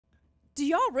Do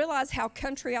y'all realize how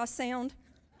country I sound?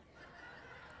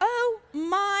 Oh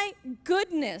my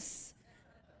goodness.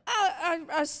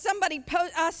 I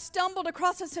stumbled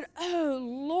across, I said, oh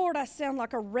Lord, I sound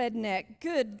like a redneck.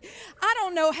 Good. I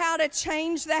don't know how to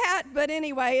change that, but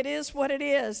anyway, it is what it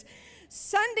is.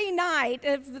 Sunday night,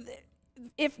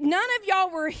 if none of y'all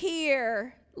were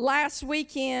here last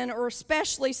weekend, or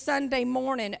especially Sunday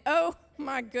morning, oh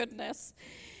my goodness.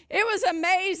 It was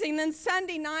amazing. Then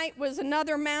Sunday night was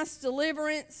another mass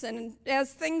deliverance, and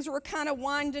as things were kind of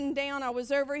winding down, I was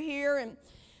over here, and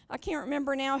I can't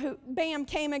remember now who, Bam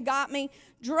came and got me,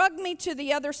 drugged me to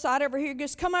the other side over here,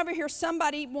 goes, come over here,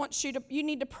 somebody wants you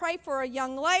need to pray for a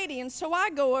young lady. And so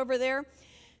I go over there.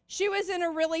 She was in a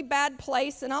really bad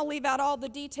place, and I'll leave out all the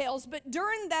details, but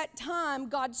during that time,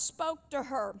 God spoke to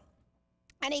her,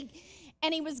 and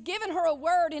he was giving her a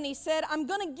word, and he said, I'm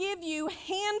going to give you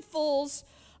handfuls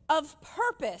of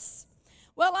purpose.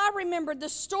 Well, I remembered the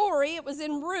story. It was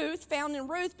in Ruth, found in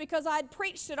Ruth, because I had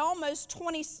preached it almost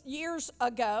 20 years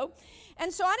ago.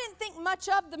 And so I didn't think much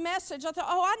of the message. I thought,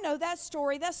 oh, I know that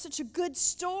story. That's such a good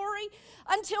story.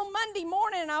 Until Monday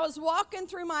morning, I was walking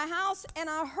through my house, and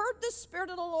I heard the Spirit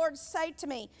of the Lord say to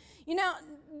me, you know,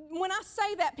 when I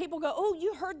say that, people go, oh,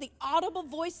 you heard the audible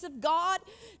voice of God?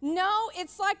 No,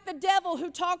 it's like the devil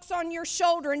who talks on your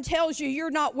shoulder and tells you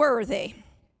you're not worthy.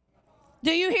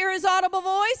 Do you hear his audible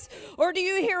voice? Or do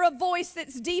you hear a voice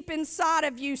that's deep inside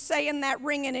of you saying that,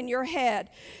 ringing in your head?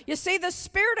 You see, the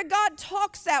Spirit of God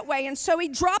talks that way, and so he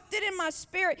dropped it in my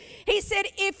spirit. He said,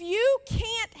 if you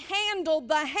can't handle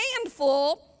the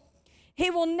handful,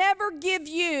 he will never give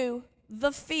you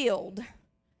the field.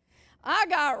 I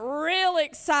got real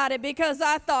excited because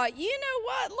I thought, you know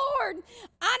what, Lord,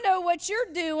 I know what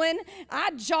you're doing.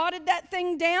 I jotted that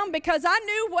thing down because I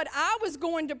knew what I was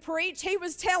going to preach. He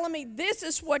was telling me, this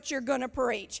is what you're going to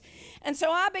preach. And so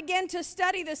I began to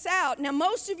study this out. Now,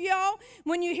 most of y'all,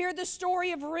 when you hear the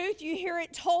story of Ruth, you hear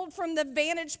it told from the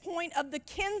vantage point of the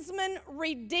kinsman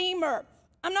redeemer.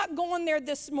 I'm not going there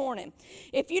this morning.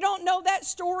 If you don't know that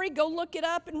story, go look it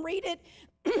up and read it.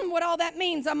 What all that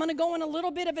means. I'm going to go in a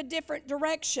little bit of a different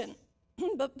direction.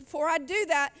 But before I do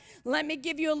that, let me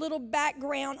give you a little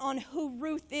background on who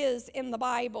Ruth is in the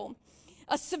Bible.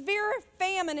 A severe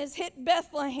famine has hit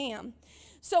Bethlehem.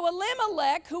 So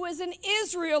Elimelech, who is an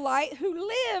Israelite who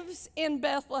lives in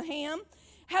Bethlehem,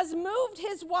 has moved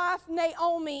his wife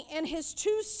Naomi and his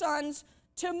 2 sons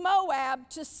to Moab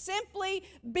to simply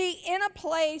be in a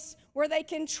place where they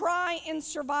can try and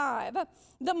survive.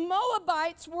 The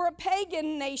Moabites were a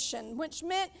pagan nation, which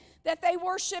meant that they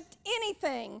worshiped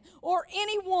anything or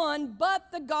anyone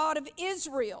but the God of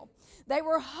Israel. They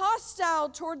were hostile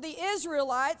toward the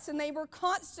Israelites, and they were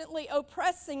constantly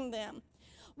oppressing them.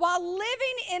 While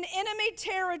living in enemy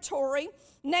territory,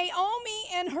 Naomi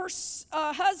and her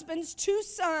husband's 2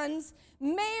 sons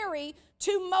marry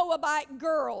 2 Moabite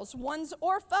girls. One's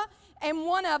Orpah, and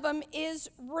one of them is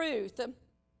Ruth.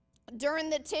 During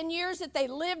the 10 years that they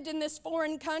lived in this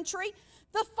foreign country,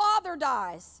 the father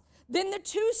dies. Then the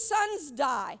 2 sons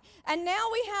die. And now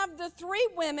we have the 3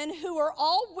 women who are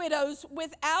all widows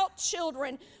without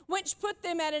children, which put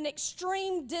them at an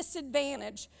extreme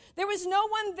disadvantage. There was no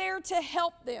one there to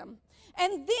help them.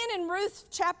 And then in Ruth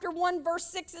chapter 1, verse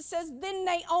 6, it says, then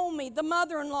Naomi, the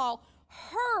mother-in-law,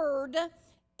 heard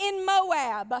in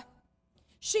Moab.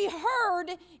 She heard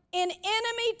in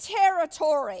enemy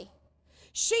territory.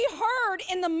 She heard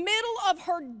in the middle of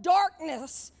her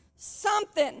darkness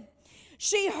something.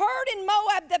 She heard in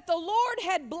Moab that the Lord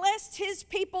had blessed his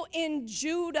people in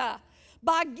Judah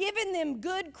by giving them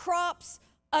good crops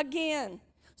again.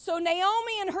 So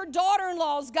Naomi and her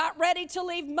daughter-in-laws got ready to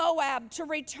leave Moab to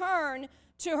return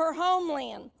to her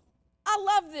homeland. I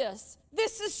love this.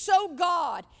 This is so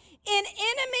God. In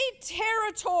enemy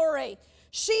territory,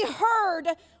 she heard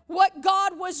what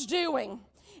God was doing.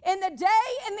 In the day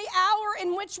and the hour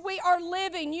in which we are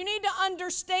living, you need to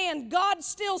understand God's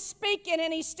still speaking,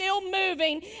 and he's still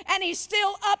moving, and he's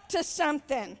still up to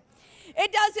something.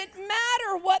 It doesn't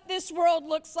matter what this world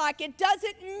looks like. It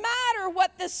doesn't matter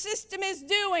what the system is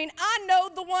doing. I know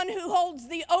the one who holds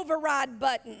the override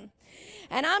button.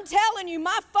 And I'm telling you,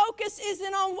 my focus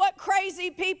isn't on what crazy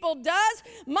people does.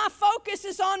 My focus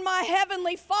is on my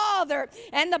heavenly Father.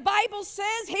 And the Bible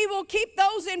says he will keep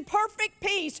those in perfect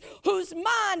peace whose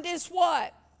mind is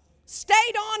what?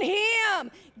 Stayed on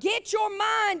him. Get your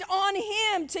mind on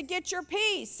him to get your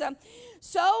peace.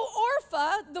 So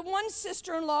Orpah, the one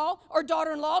sister-in-law or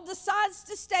daughter-in-law, decides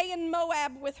to stay in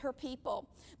Moab with her people.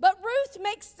 But Ruth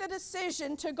makes the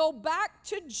decision to go back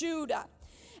to Judah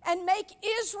and make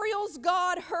Israel's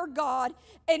God her God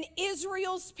and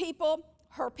Israel's people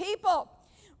her people.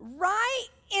 right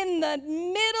in the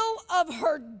middle of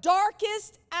her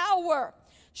darkest hour,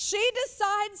 she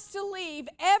decides to leave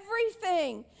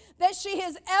everything that she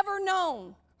has ever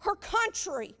known, her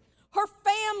country, her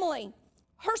family,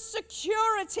 her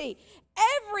security,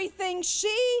 everything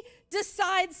she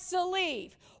decides to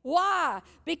leave. Why?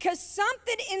 Because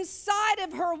something inside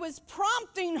of her was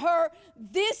prompting her,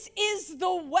 this is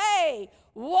the way,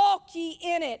 walk ye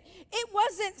in it. It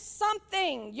wasn't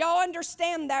something, y'all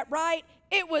understand that, right?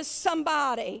 It was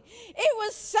somebody. It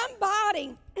was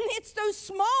somebody. It's those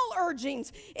small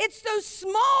urgings. It's those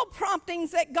small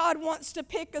promptings that God wants to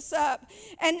pick us up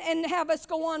and have us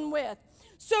go on with.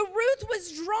 So Ruth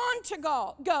was drawn to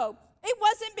go. It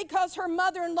wasn't because her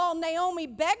mother-in-law Naomi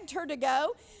begged her to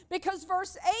go, because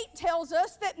verse 8 tells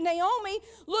us that Naomi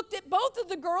looked at both of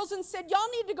the girls and said, y'all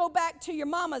need to go back to your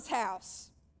mama's house.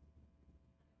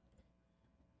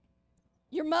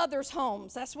 Your mother's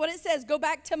homes. That's what it says. Go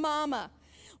back to mama.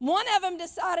 One of them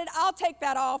decided, I'll take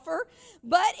that offer.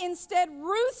 But instead,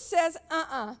 Ruth says,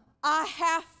 I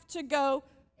have to go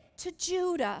to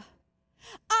Judah.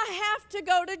 I have to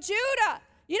go to Judah.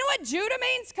 You know what Judah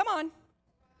means? Come on.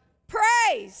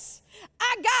 Praise.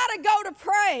 I got to go to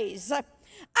praise.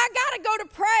 I got to go to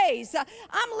praise.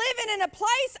 I'm living in a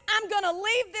place. I'm going to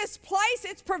leave this place.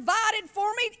 It's provided for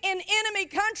me in enemy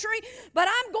country, but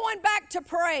I'm going back to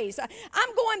praise.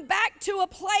 I'm going back to a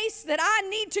place that I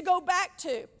need to go back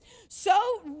to. So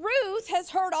Ruth has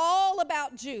heard all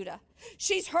about Judah.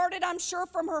 She's heard it, I'm sure,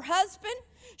 from her husband.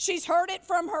 She's heard it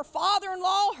from her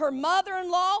father-in-law, her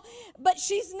mother-in-law, but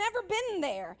she's never been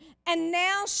there. And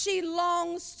now she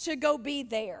longs to go be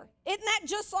there. Isn't that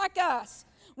just like us?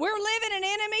 We're living in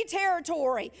enemy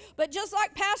territory. But just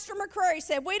like Pastor McCrary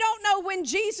said, we don't know when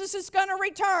Jesus is going to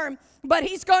return, but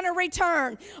he's going to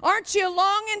return. Aren't you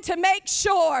longing to make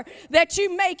sure that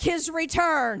you make his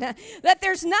return? That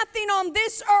there's nothing on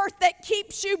this earth that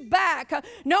keeps you back.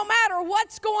 No matter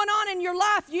what's going on in your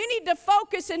life, you need to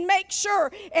focus and make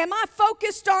sure, am I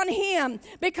focused on him?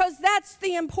 Because that's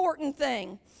the important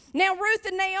thing. Now, Ruth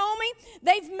and Naomi,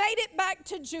 they've made it back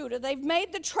to Judah. They've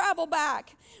made the travel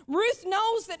back. Ruth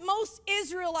knows that most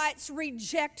Israelites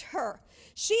reject her.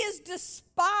 She is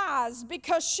despised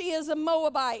because she is a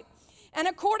Moabite. And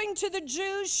according to the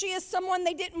Jews, she is someone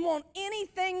they didn't want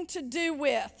anything to do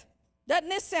with. Doesn't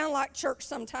this sound like church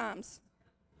sometimes?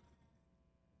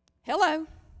 Hello.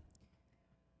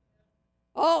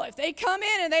 Oh, if they come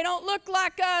in and they don't look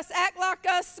like us, act like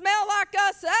us, smell like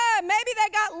us, maybe they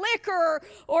got liquor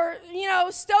or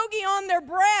stogie on their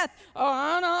breath.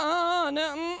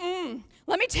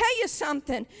 Let me tell you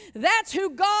something. That's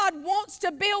who God wants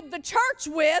to build the church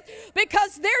with,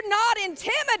 because they're not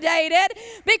intimidated,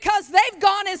 because they've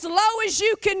gone as low as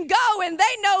you can go and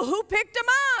they know who picked them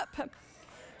up.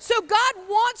 So God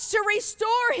wants to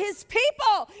restore his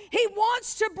people. He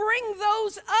wants to bring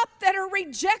those up that are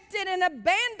rejected and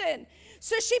abandoned.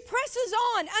 So she presses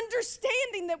on,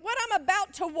 understanding that what I'm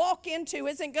about to walk into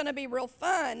isn't going to be real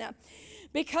fun.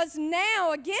 Because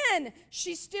now, again,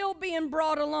 she's still being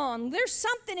brought along. There's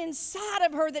something inside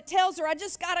of her that tells her, I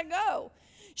just got to go.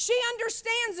 She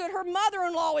understands that her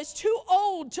mother-in-law is too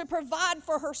old to provide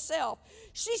for herself.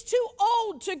 She's too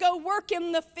old to go work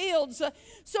in the fields.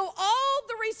 So all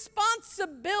the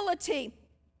responsibility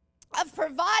of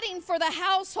providing for the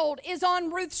household is on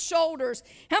Ruth's shoulders.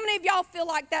 How many of y'all feel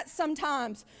like that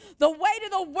sometimes? The weight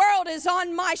of the world is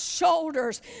on my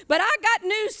shoulders. But I got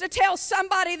news to tell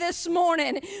somebody this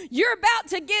morning. You're about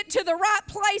to get to the right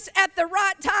place at the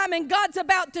right time, and God's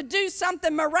about to do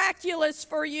something miraculous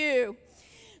for you.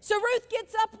 So Ruth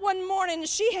gets up one morning and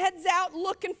she heads out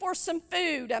looking for some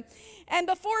food. And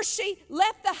before she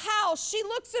left the house, she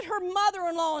looks at her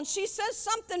mother-in-law and she says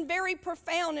something very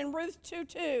profound in Ruth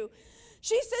 2:2.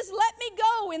 She says, let me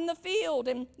go in the field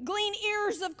and glean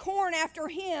ears of corn after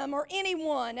him or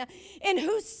anyone in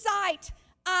whose sight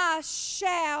I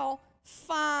shall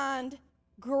find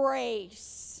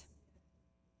grace.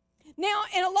 Now,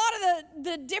 in a lot of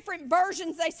the different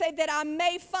versions, they say that I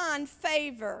may find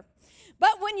favor.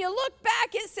 But when you look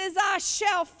back, it says, I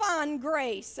shall find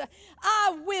grace.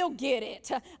 I will get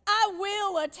it. I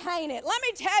will attain it. Let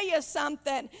me tell you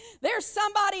something. There's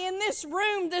somebody in this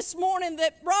room this morning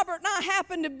that Robert and I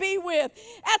happened to be with.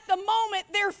 At the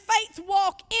moment, their faith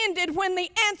walk ended when the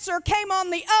answer came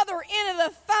on the other end of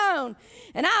the phone.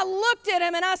 And I looked at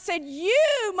him and I said,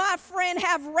 you, my friend,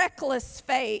 have reckless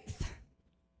faith.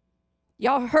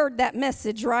 Y'all heard that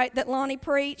message, right, that Lonnie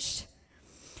preached?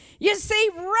 You see,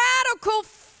 radical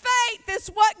faith is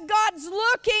what God's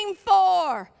looking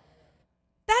for.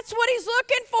 That's what he's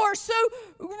looking for. So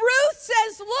Ruth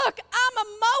says, look, I'm a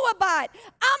Moabite.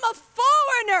 I'm a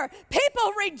foreigner.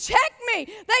 People reject me.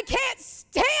 They can't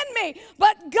stand me.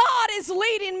 But God is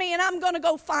leading me, and I'm going to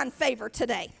go find favor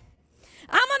today.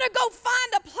 I'm going to go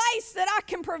find a place that I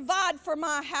can provide for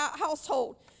my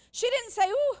household. She didn't say,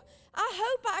 ooh, I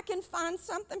hope I can find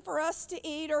something for us to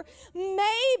eat, or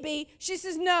maybe. She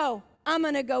says, no, I'm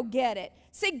going to go get it.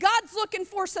 See, God's looking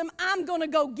for some I'm going to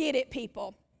go get it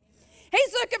people.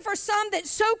 He's looking for some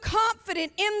that's so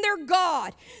confident in their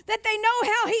God that they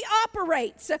know how he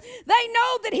operates. They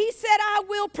know that he said, I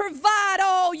will provide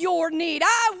all your need.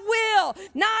 I will.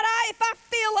 Not I, if I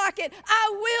feel like it. I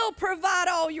will provide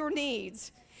all your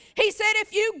needs. He said,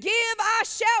 if you give, I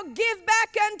shall give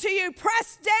back unto you.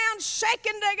 Pressed down,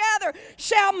 shaken together,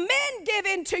 shall men give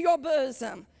into your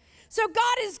bosom. So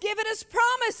God has given us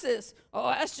promises. Oh,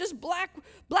 that's just black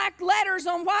letters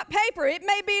on white paper. It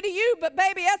may be to you, but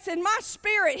baby, that's in my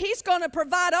spirit. He's going to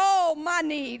provide all my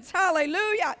needs.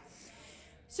 Hallelujah.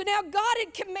 So now God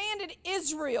had commanded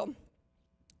Israel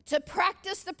to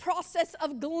practice the process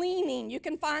of gleaning. You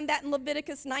can find that in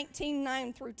Leviticus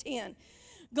 19:9 through 10.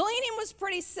 Gleaning was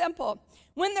pretty simple.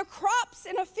 When the crops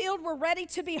in a field were ready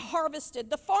to be harvested,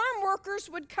 the farm workers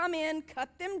would come in, cut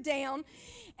them down,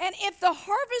 and if the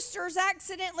harvesters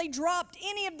accidentally dropped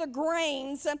any of the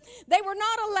grains, they were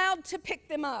not allowed to pick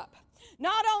them up.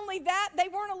 Not only that, they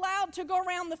weren't allowed to go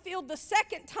around the field the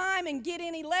second time and get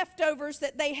any leftovers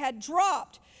that they had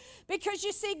dropped. Because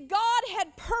you see, God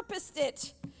had purposed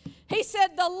it. He said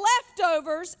the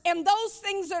leftovers and those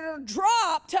things that are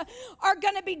dropped are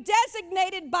going to be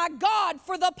designated by God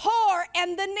for the poor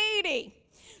and the needy.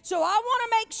 So I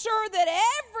want to make sure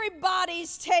that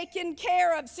everybody's taken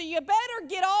care of. So you better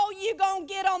get all you going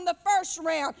to get on the first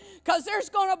round, because there's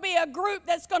going to be a group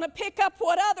that's going to pick up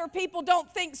what other people don't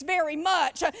think's very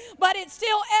much. But it's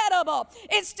still edible.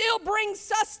 It still brings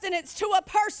sustenance to a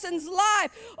person's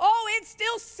life. Oh, it's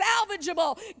still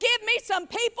salvageable. Give me some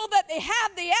people that they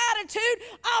have the attitude,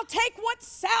 I'll take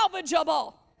what's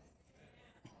salvageable.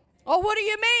 Oh, what do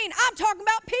you mean? I'm talking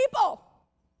about people.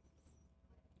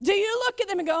 Do you look at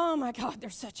them and go, oh my God,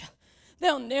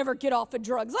 they'll never get off of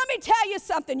drugs. Let me tell you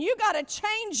something. You got to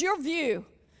change your view.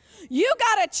 You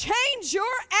got to change your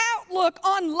outlook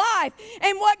on life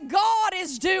and what God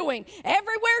is doing.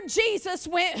 Everywhere Jesus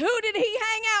went, who did he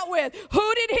hang out with?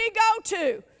 Who did he go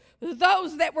to?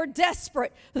 Those that were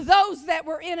desperate, those that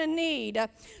were in a need.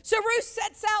 So Ruth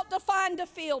sets out to find a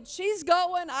field. She's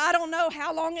going. I don't know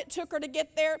how long it took her to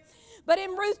get there. But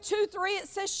in Ruth 2:3, it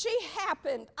says she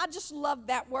happened. I just love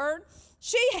that word.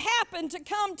 She happened to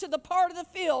come to the part of the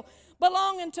field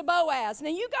belonging to Boaz. Now,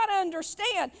 you got to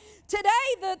understand,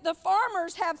 today the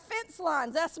farmers have fence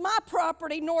lines. That's my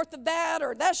property north of that,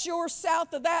 or that's yours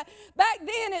south of that. Back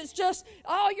then, it's just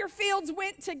all your fields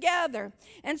went together.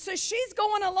 And so she's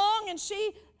going along, and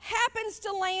she happens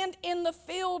to land in the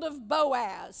field of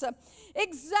Boaz,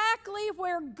 exactly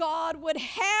where God would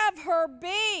have her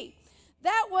be.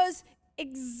 That was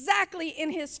exactly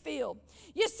in his field.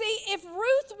 You see, if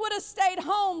Ruth would have stayed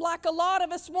home like a lot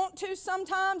of us want to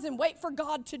sometimes and wait for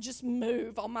God to just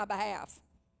move on my behalf,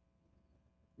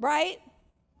 right?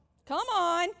 Come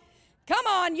on.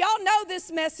 Y'all know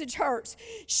this message hurts.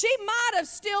 She might have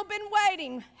still been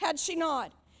waiting had she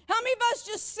not. How many of us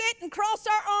just sit and cross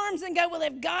our arms and go, well,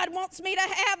 if God wants me to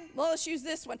have, well, let's use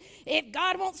this one. If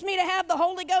God wants me to have the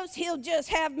Holy Ghost, he'll just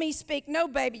have me speak. No,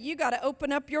 baby, you got to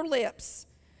open up your lips.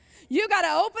 You got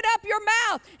to open up your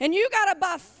mouth, and you got to,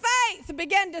 by faith,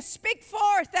 begin to speak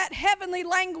forth that heavenly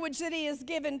language that he has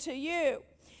given to you.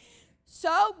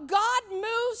 So God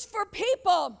moves for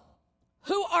people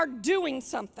who are doing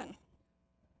something.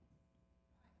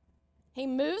 He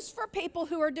moves for people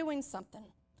who are doing something.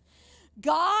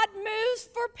 God moves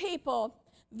for people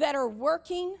that are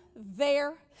working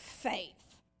their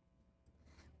faith.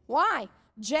 Why?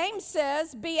 James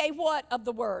says, be a what of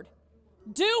the word?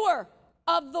 Doer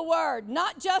of the word,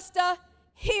 not just a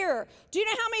hearer. Do you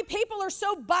know how many people are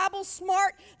so Bible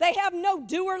smart they have no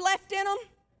doer left in them?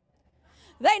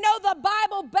 They know the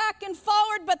Bible back and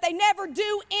forward, but they never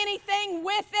do anything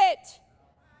with it.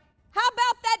 How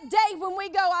about that day when we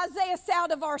go, Isaiah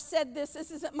Saldivar said this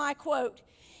isn't my quote.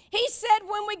 He said,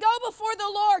 when we go before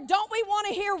the Lord, don't we want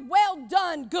to hear, well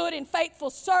done, good and faithful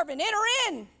servant? Enter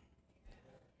in.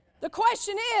 The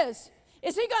question is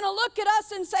he going to look at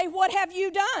us and say, what have you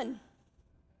done?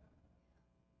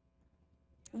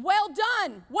 Well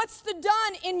done. What's the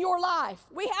done in your life?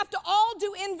 We have to all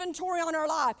do inventory on our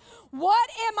life. What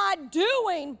am I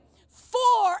doing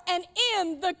for and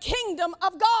in the kingdom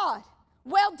of God?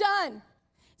 Well done.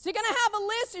 Is he going to have a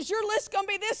list? Is your list going to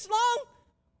be this long?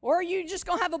 Or are you just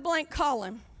going to have a blank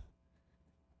column?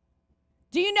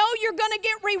 Do you know you're going to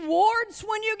get rewards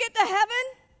when you get to heaven?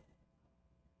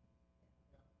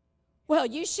 Well,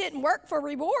 you shouldn't work for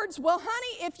rewards. Well,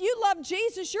 honey, if you love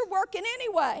Jesus, you're working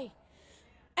anyway.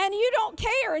 And you don't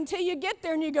care until you get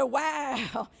there and you go,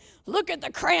 wow, look at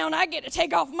the crown I get to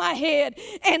take off my head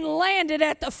and land it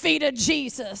at the feet of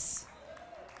Jesus.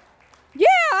 Yeah,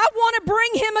 I want to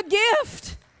bring him a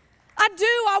gift. I do.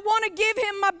 I want to give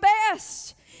him my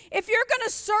best. If you're going to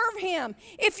serve him,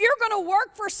 if you're going to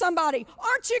work for somebody,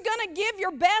 aren't you going to give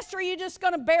your best, or are you just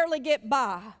going to barely get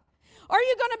by? Are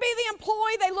you going to be the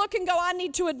employee they look and go, I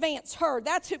need to advance her?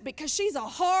 That's who, because she's a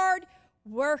hard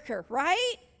worker,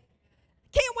 right?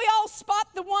 Can't we all spot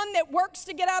the one that works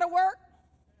to get out of work?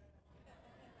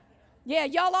 Yeah,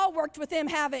 y'all all worked with him,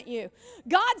 haven't you?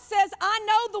 God says, I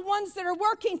know the ones that are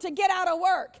working to get out of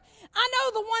work. I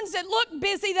know the ones that look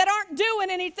busy that aren't doing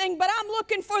anything, but I'm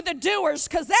looking for the doers,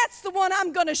 because that's the one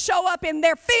I'm going to show up in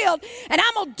their field, and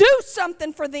I'm going to do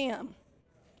something for them.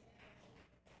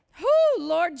 Whoo,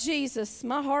 Lord Jesus,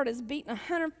 my heart is beating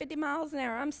 150 miles an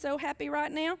hour. I'm so happy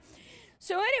right now.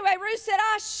 So anyway, Ruth said,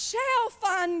 I shall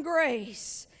find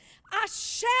grace. I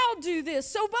shall do this.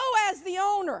 So Boaz, the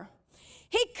owner,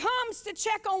 he comes to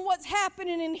check on what's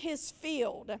happening in his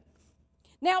field.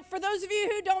 Now, for those of you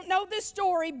who don't know this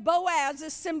story, Boaz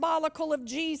is symbolical of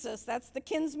Jesus. That's the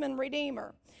kinsman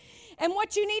redeemer. And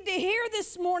what you need to hear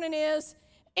this morning is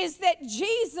that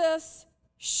Jesus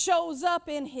shows up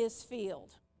in his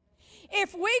field.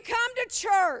 If we come to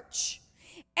church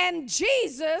and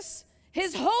Jesus,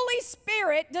 his Holy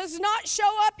Spirit, does not show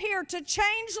up here to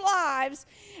change lives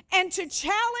and to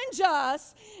challenge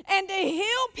us and to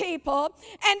heal people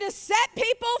and to set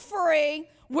people free,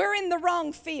 we're in the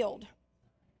wrong field.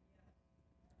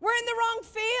 We're in the wrong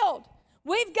field.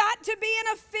 We've got to be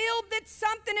in a field that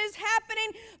something is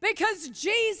happening because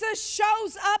Jesus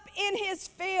shows up in his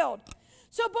field.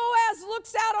 So Boaz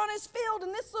looks out on his field,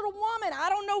 and this little woman, I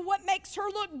don't know what makes her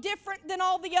look different than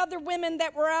all the other women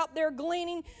that were out there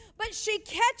gleaning, but she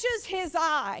catches his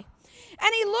eye.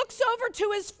 And he looks over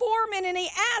to his foreman and he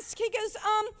asks, he goes,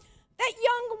 that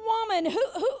young woman,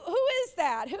 who is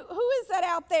that? Who is that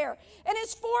out there? And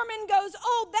his foreman goes,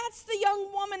 oh, that's the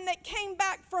young woman that came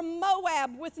back from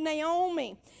Moab with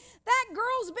Naomi. That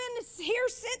girl's been here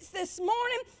since this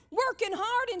morning working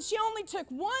hard, and she only took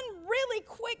one really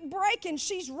quick break, and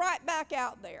she's right back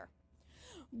out there.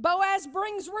 Boaz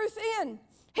brings Ruth in.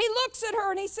 He looks at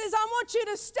her and he says, I want you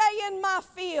to stay in my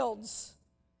fields.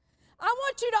 I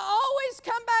want you to always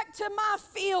come back to my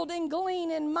field and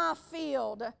glean in my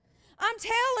field. I'm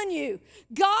telling you,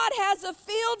 God has a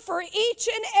field for each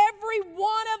and every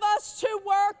one of us to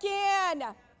work in.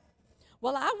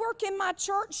 Well, I work in my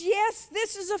church. Yes,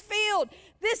 this is a field.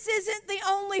 This isn't the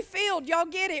only field. Y'all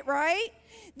get it, right?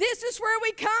 This is where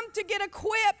we come to get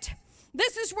equipped.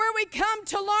 This is where we come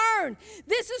to learn.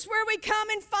 This is where we come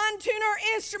and fine-tune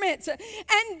our instruments.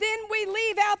 And then we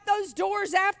leave out those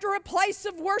doors after a place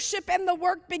of worship, and the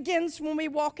work begins when we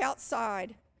walk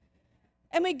outside.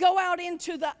 And we go out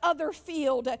into the other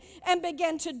field and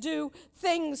begin to do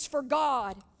things for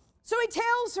God. So he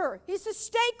tells her, he says,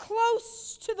 stay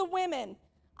close to the women.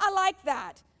 I like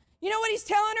that. You know what he's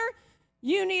telling her?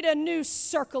 You need a new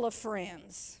circle of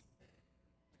friends.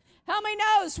 How many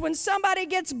knows when somebody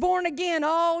gets born again,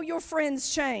 all your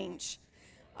friends change?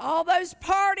 All those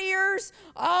partiers,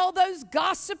 all those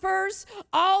gossipers,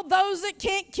 all those that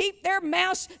can't keep their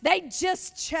mouths, they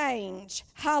just change.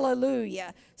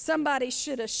 Hallelujah. Somebody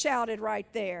should have shouted right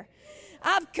there.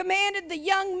 I've commanded the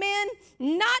young men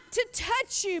not to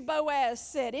touch you, Boaz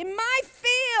said. In my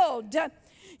field,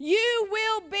 you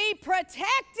will be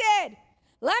protected.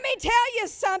 Let me tell you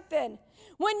something.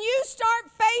 When you start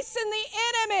facing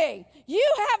the enemy,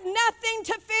 you have nothing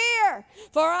to fear.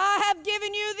 For I have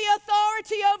given you the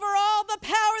authority over all the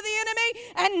power of the enemy,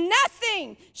 and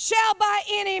nothing shall by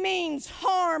any means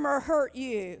harm or hurt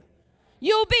you.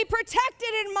 You'll be protected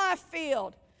in my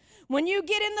field. When you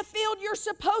get in the field you're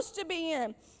supposed to be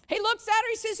in. He looks at her,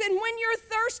 he says, and when you're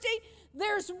thirsty,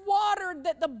 there's water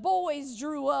that the boys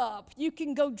drew up. You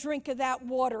can go drink of that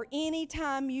water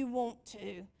anytime you want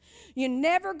to. You're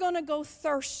never going to go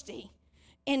thirsty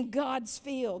in God's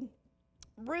field.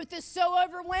 Ruth is so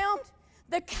overwhelmed.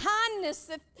 The kindness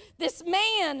that this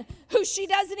man, who she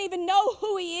doesn't even know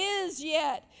who he is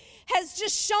yet, has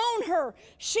just shown her.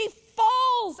 She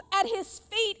falls at his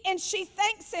feet and she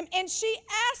thanks him, and she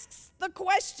asks the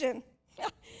question.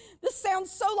 This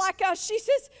sounds so like us. She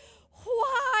says,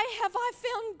 why have I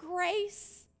found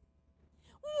grace?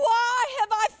 Why have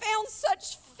I found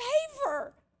such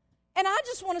favor? And I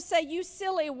just want to say, you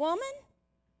silly woman,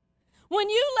 When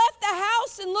you left the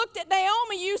house and looked at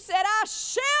Naomi, you said, I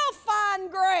shall find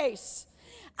grace.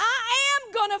 I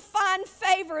am going to find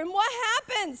favor. And what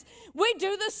happens? We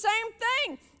do the same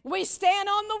thing. We stand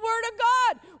on the Word of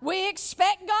God. We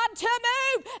expect God to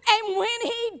move. And when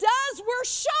He does, we're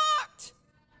shocked.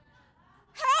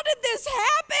 How did this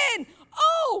happen?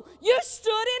 Oh, you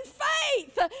stood in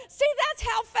faith. See, that's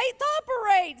how faith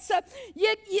operates.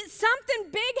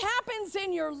 Something big happens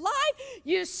in your life.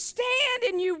 You stand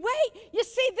and you wait. You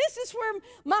see, this is where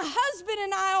my husband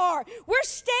and I are. We're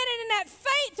standing in that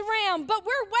faith realm, but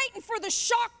we're waiting for the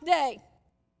shock day.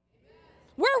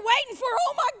 We're waiting for,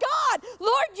 oh my God,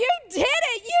 Lord, you did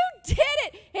it. You did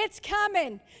it. It's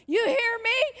coming. You hear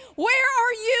me? Where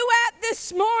are you at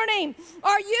this morning?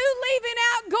 Are you leaving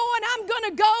out going, I'm going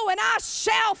to go and I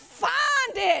shall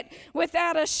find it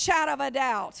without a shadow of a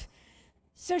doubt?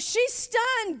 So she's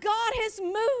stunned. God has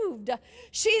moved.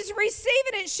 She's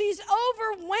receiving it. She's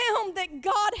overwhelmed that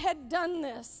God had done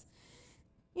this.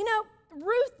 You know,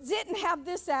 Ruth didn't have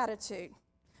this attitude.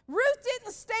 Ruth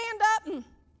didn't stand up and,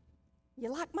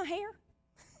 you like my hair?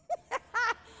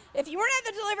 If you weren't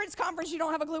at the deliverance conference, you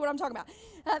don't have a clue what I'm talking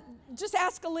about. Just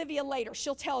ask Olivia later.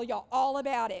 She'll tell y'all all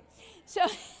about it. So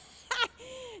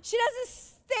she doesn't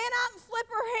stand up and flip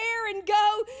her hair and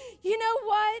go, you know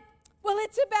what? Well,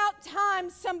 it's about time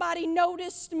somebody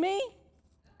noticed me.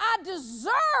 I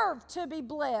deserve to be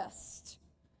blessed.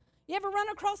 You ever run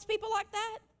across people like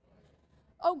that?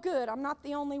 Oh, good. I'm not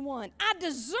the only one. I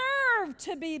deserve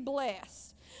to be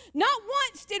blessed. Not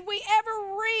once did we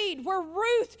ever read where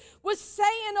Ruth was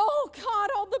saying, oh God,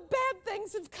 all the bad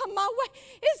things have come my way.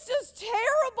 It's just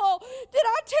terrible. Did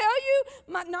I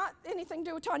tell you? Not anything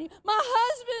to do with Tanya. My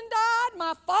husband died.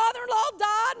 My father-in-law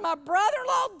died. My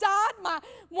brother-in-law died. My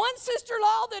one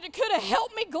sister-in-law that could have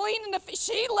helped me glean in the field,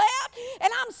 she left.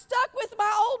 And I'm stuck with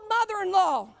my old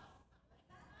mother-in-law.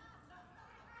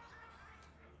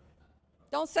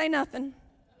 Don't say nothing.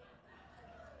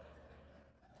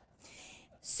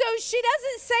 So she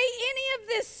doesn't say any of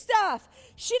this stuff.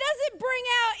 She doesn't bring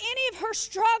out any of her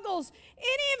struggles,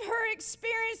 any of her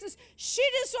experiences. She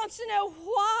just wants to know,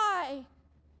 why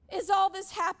is all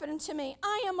this happening to me?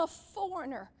 I am a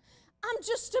foreigner. I'm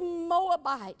just a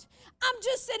Moabite. I'm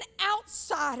just an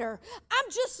outsider.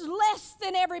 I'm just less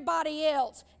than everybody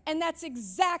else. And that's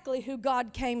exactly who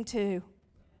God came to.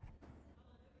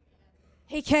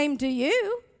 He came to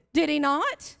you, did He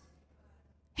not?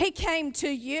 He came to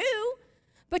you.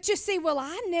 But you see, well,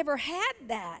 I never had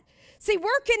that. See,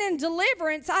 working in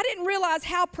deliverance, I didn't realize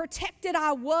how protected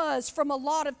I was from a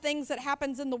lot of things that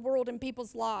happens in the world in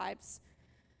people's lives.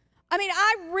 I mean,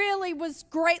 I really was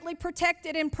greatly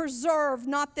protected and preserved,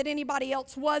 not that anybody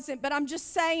else wasn't, but I'm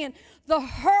just saying the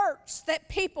hurts that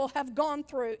people have gone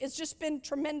through, it's just been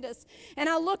tremendous. And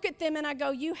I look at them and I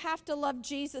go, you have to love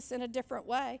Jesus in a different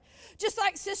way. Just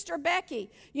like Sister Becky,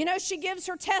 you know, she gives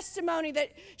her testimony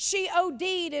that she OD'd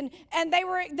and they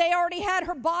already had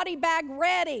her body bag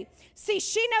ready. See,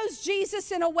 she knows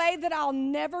Jesus in a way that I'll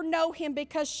never know Him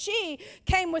because she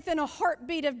came within a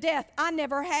heartbeat of death. I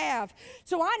never have.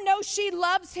 So I know she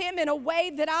loves Him in a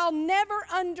way that I'll never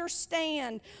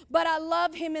understand, but I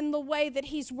love Him in the way that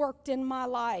He's worked in my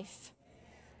life.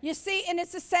 You see, and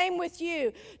it's the same with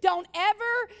you. Don't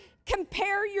ever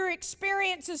compare your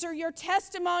experiences or your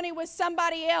testimony with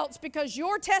somebody else, because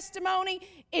your testimony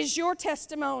is your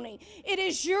testimony. It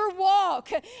is your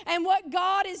walk, and what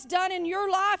God has done in your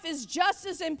life is just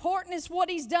as important as what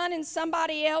He's done in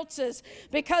somebody else's,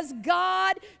 because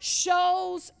God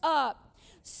shows up.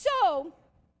 So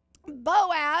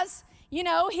Boaz, you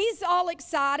know, he's all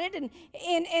excited and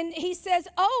he says,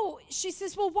 oh, she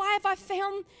says, well, why have I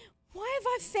found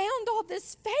all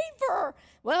this favor?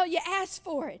 Well, you asked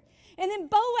for it. And then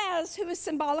Boaz, who is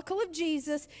symbolical of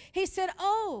Jesus, he said,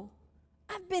 oh,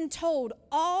 I've been told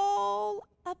all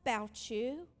about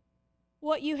you,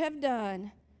 what you have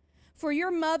done for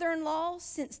your mother-in-law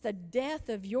since the death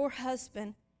of your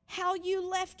husband, how you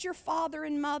left your father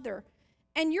and mother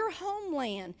and your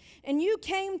homeland, and you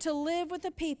came to live with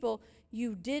a people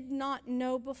you did not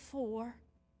know before.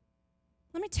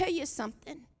 Let me tell you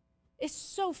something. It's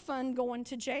so fun going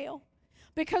to jail,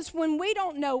 because when we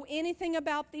don't know anything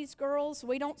about these girls,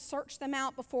 we don't search them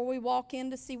out before we walk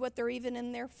in to see what they're even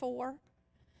in there for.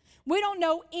 We don't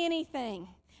know anything.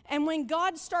 And when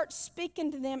God starts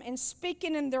speaking to them and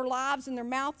speaking in their lives and their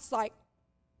mouths, like,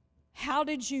 how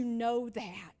did you know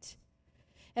that?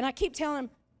 And I keep telling them,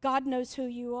 God knows who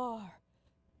you are.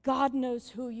 God knows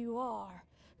who you are.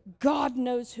 God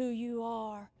knows who you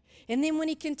are. And then when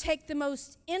He can take the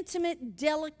most intimate,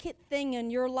 delicate thing in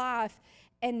your life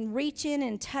and reach in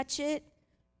and touch it,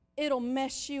 it'll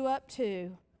mess you up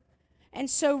too. And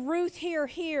so Ruth here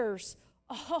hears,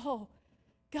 oh,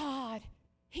 God,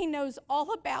 He knows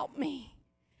all about me.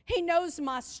 He knows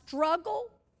my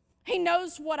struggle. He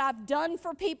knows what I've done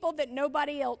for people that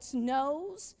nobody else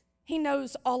knows. He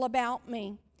knows all about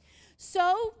me.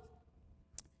 So,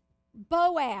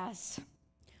 Boaz,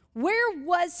 where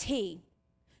was he?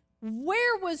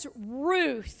 Where was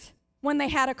Ruth when they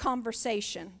had a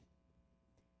conversation?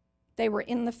 They were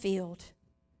in the field.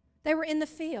 They were in the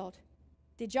field.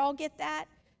 Did y'all get that?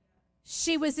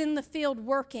 She was in the field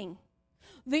working.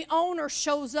 The owner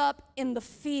shows up in the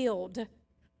field.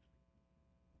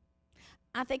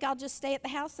 I think I'll just stay at the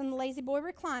house in the lazy boy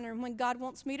recliner, and when God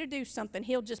wants me to do something,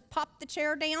 He'll just pop the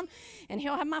chair down, and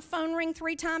He'll have my phone ring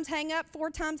 3 times, hang up, 4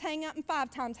 times, hang up, and 5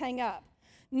 times, hang up.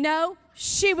 No,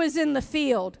 she was in the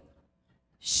field.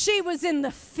 She was in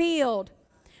the field.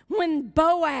 When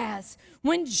Boaz,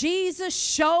 when Jesus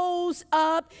shows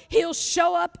up, He'll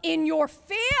show up in your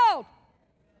field.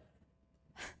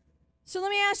 So let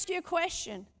me ask you a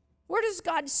question. Where does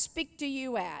God speak to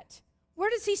you at? Where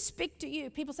does He speak to you?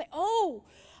 People say, oh,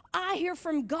 I hear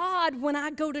from God when I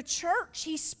go to church.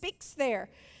 He speaks there.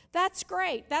 That's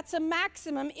great. That's a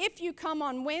maximum if you come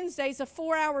on Wednesdays of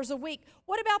 4 hours a week.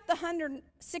 What about the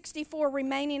 164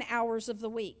 remaining hours of the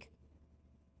week?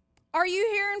 Are you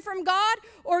hearing from God,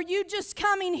 or are you just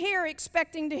coming here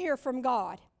expecting to hear from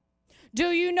God?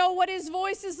 Do you know what His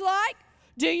voice is like?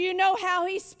 Do you know how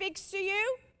He speaks to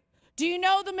you? Do you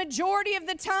know the majority of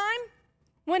the time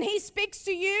when He speaks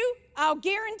to you, I'll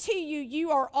guarantee you,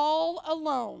 you are all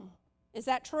alone. Is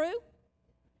that true?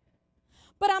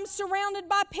 But I'm surrounded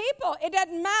by people. It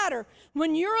doesn't matter.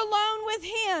 When you're alone with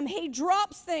Him, He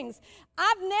drops things.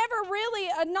 I've never really,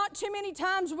 not too many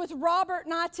times with Robert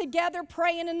and I together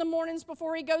praying in the mornings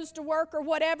before he goes to work or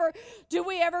whatever, do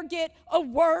we ever get a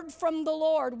word from the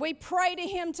Lord. We pray to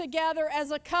Him together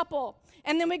as a couple,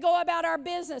 and then we go about our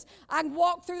business. I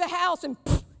walk through the house and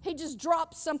He just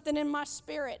drops something in my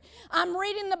spirit. I'm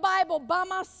reading the Bible by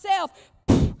myself.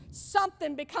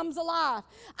 Something becomes alive.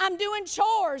 I'm doing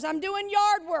chores. I'm doing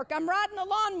yard work. I'm riding the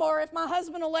lawnmower if my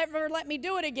husband will ever let me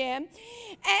do it again.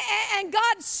 And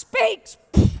God speaks.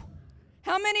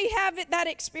 How many have that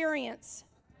experience?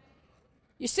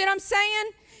 You see what I'm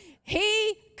saying?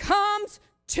 He comes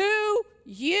to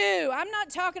you. I'm not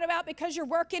talking about because you're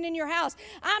working in your house.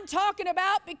 I'm talking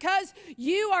about because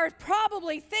you are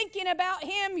probably thinking about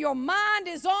Him. Your mind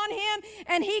is on Him,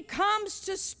 and He comes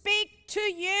to speak to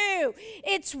you.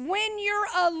 It's when you're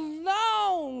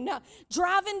alone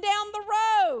driving down the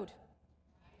road.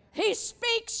 He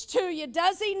speaks to you,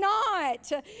 does He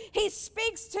not? He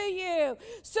speaks to you.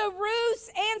 So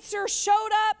Ruth's answer showed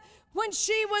up when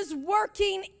she was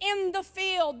working in the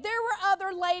field. There were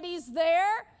other ladies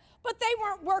there, but they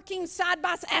weren't working side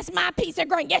by side. That's my piece of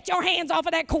grain. Get your hands off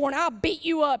of that corn. I'll beat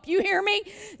you up. You hear me?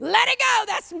 Let it go.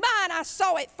 That's mine. I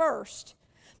saw it first.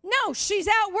 No, she's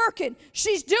out working.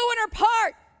 She's doing her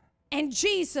part. And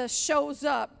Jesus shows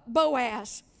up,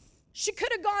 Boaz. She could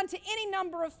have gone to any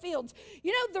number of fields.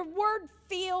 You know, the word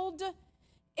field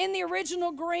in the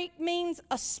original Greek means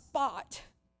a spot.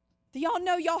 Do y'all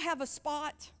know y'all have a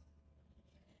spot?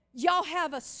 Y'all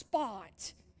have a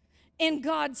spot in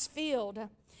God's field.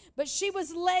 But she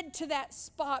was led to that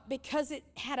spot because it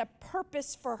had a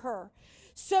purpose for her.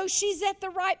 So she's at the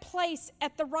right place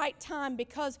at the right time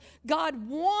because God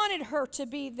wanted her to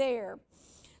be there.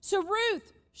 So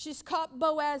Ruth, she's caught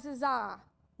Boaz's eye.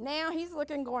 Now he's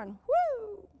looking going,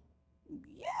 whoo,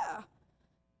 yeah.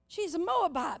 She's a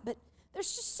Moabite, but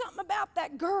there's just something about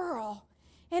that girl.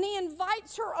 And he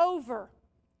invites her over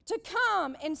to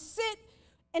come and sit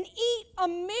and eat a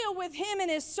meal with him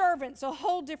and his servants. A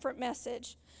whole different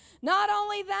message. Not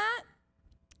only that,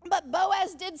 but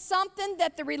Boaz did something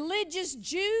that the religious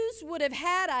Jews would have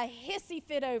had a hissy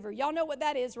fit over. Y'all know what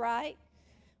that is, right?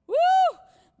 Woo!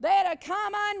 They'd have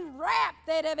come unwrapped.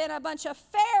 They'd have been a bunch of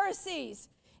Pharisees.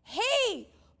 He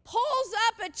pulls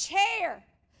up a chair,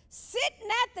 sitting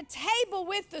at the table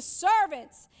with the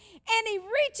servants, and he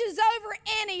reaches over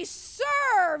and he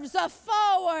serves a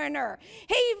foreigner.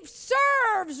 He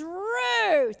serves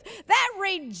Ruth, that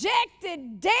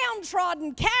rejected,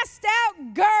 downtrodden, cast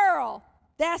out girl.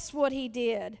 That's what he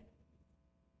did.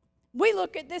 We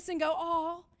look at this and go,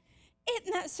 oh,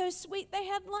 isn't that so sweet? They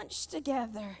had lunch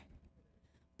together.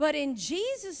 But in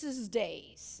Jesus'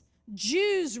 days,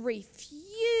 Jews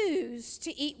refused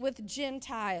to eat with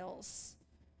Gentiles.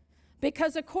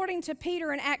 Because according to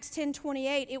Peter in Acts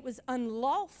 10:28, it was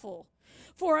unlawful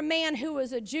for a man who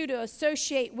was a Jew to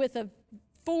associate with a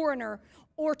foreigner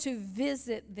or to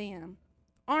visit them.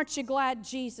 Aren't you glad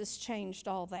Jesus changed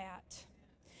all that?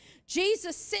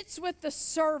 Jesus sits with the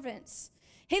servants.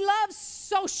 He loves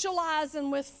socializing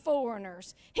with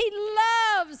foreigners. He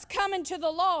loves coming to the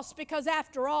lost because,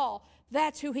 after all,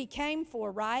 that's who he came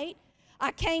for, right?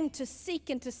 I came to seek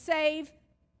and to save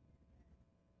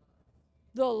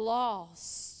the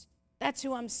lost. That's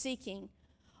who I'm seeking.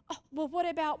 Oh, well, what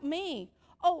about me?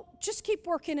 Oh, just keep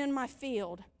working in my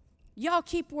field. Y'all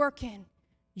keep working.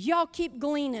 Y'all keep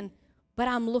gleaning, but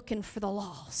I'm looking for the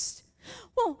lost.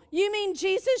 Well, you mean,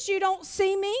 Jesus, you don't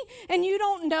see me and you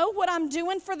don't know what I'm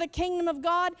doing for the kingdom of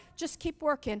God? Just keep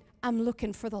working. I'm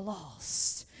looking for the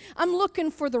lost. I'm looking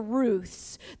for the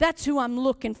Ruths. That's who I'm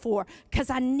looking for,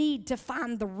 because I need to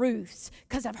find the Ruths,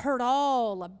 because I've heard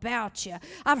all about you.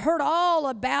 I've heard all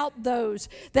about those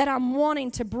that I'm wanting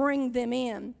to bring them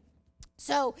in.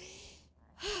 So,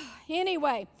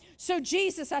 anyway, so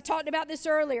Jesus, I talked about this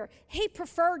earlier, he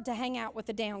preferred to hang out with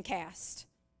the downcast,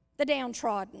 the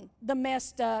downtrodden, the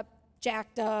messed up,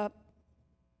 jacked up,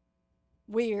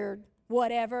 weird,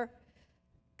 whatever.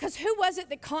 Because who was it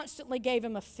that constantly gave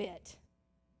him a fit?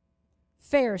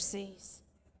 Pharisees.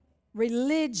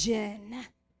 Religion.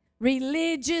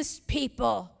 Religious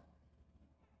people.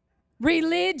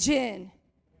 Religion.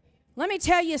 Let me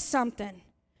tell you something.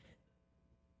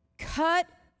 Cut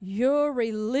your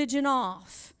religion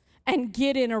off and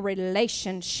get in a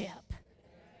relationship.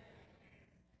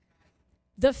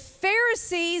 The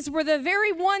Pharisees were the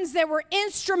very ones that were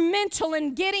instrumental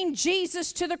in getting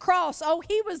Jesus to the cross. Oh,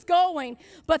 he was going,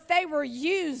 but they were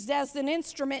used as an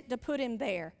instrument to put him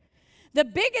there. The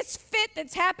biggest fit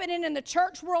that's happening in the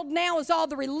church world now is all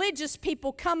the religious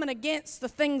people coming against the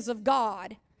things of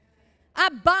God. I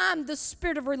bind the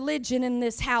spirit of religion in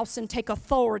this house and take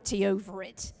authority over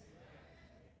it.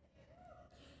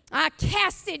 I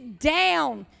cast it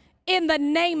down in the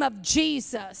name of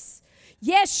Jesus.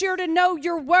 Yes, you're to know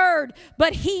your word,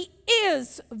 but he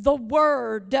is the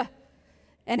word.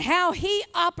 And how he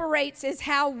operates is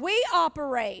how we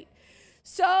operate.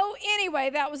 So anyway,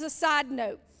 that was a side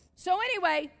note. So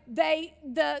anyway,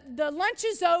 the lunch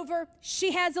is over.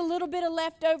 She has a little bit of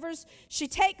leftovers. She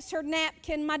takes her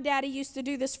napkin. My daddy used to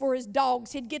do this for his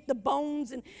dogs. He'd get the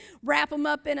bones and wrap them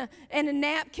up in a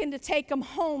napkin to take them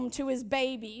home to his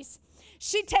babies.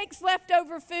 She takes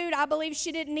leftover food. I believe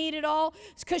she didn't eat it all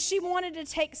because she wanted to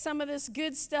take some of this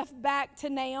good stuff back to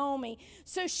Naomi.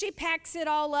 So she packs it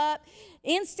all up.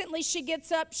 Instantly she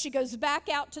gets up, she goes back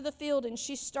out to the field, and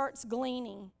she starts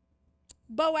gleaning.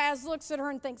 Boaz looks at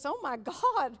her and thinks, oh my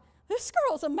God, this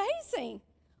girl's amazing.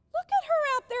 Look at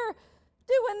her out there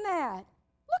doing that.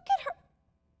 Look at her.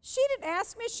 She didn't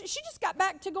ask me. She just got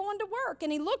back to going to work.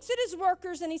 And he looks at his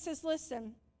workers and he says,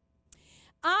 listen,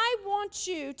 I want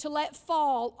you to let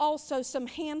fall also some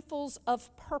handfuls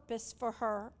of purpose for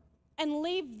her and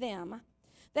leave them,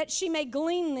 that she may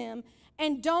glean them,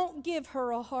 and don't give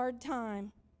her a hard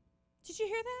time. Did you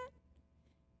hear that?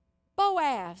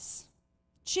 Boaz,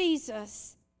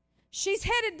 Jesus, she's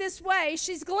headed this way.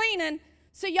 She's gleaning.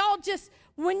 So y'all just,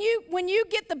 when you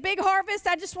get the big harvest,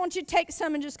 I just want you to take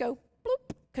some and just go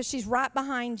bloop, because she's right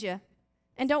behind you.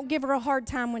 And don't give her a hard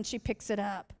time when she picks it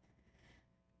up.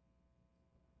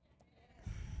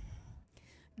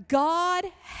 God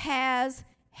has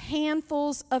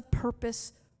handfuls of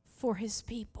purpose for his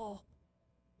people.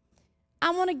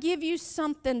 I want to give you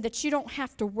something that you don't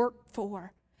have to work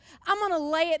for. I'm going to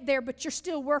lay it there, but you're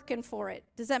still working for it.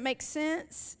 Does that make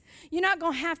sense? You're not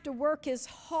going to have to work as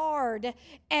hard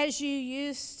as you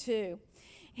used to.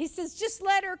 He says, just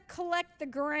let her collect the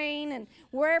grain, and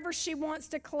wherever she wants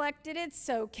to collect it, it's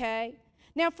okay.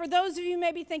 Now, for those of you who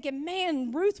may be thinking,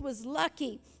 man, Ruth was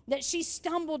lucky that she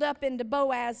stumbled up into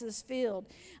Boaz's field.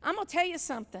 I'm going to tell you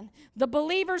something. The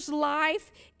believer's life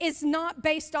is not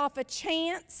based off of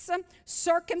chance,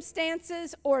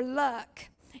 circumstances, or luck.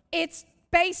 It's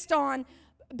based on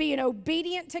being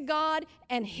obedient to God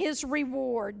and his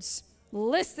rewards,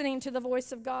 listening to the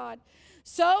voice of God.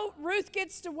 So Ruth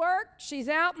gets to work. She's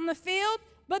out in the field.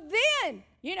 But then,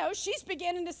 she's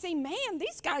beginning to see, man,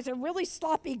 these guys are really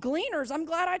sloppy gleaners. I'm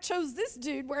glad I chose this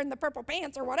dude wearing the purple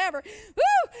pants or whatever.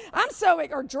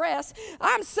 Woo! Or dress.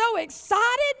 I'm so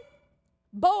excited.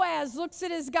 Boaz looks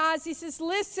at his guys. He says,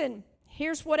 listen,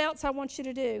 here's what else I want you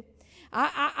to do.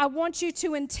 I want you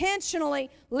to intentionally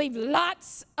leave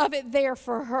lots of it there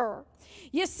for her.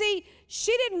 You see,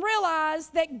 she didn't realize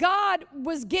that God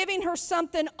was giving her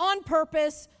something on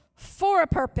purpose for a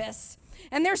purpose.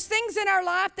 And there's things in our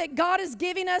life that God is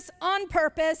giving us on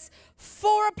purpose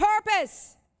for a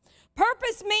purpose.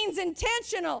 Purpose means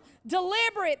intentional,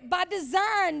 deliberate, by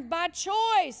design, by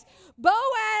choice.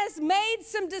 Boaz made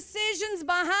some decisions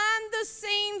behind the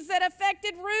scenes that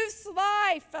affected Ruth's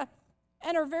life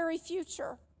and her very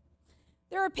future.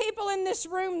 There are people in this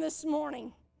room this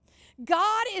morning.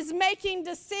 God is making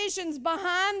decisions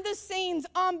behind the scenes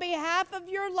on behalf of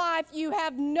your life. You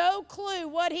have no clue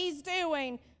what He's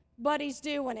doing, but He's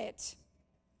doing it.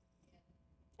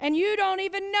 And you don't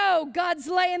even know God's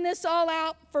laying this all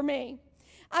out for me.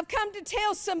 I've come to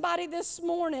tell somebody this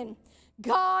morning,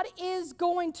 God is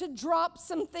going to drop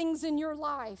some things in your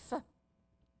life.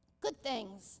 Good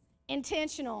things,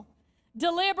 intentional,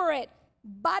 deliberate,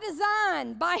 by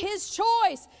design, by His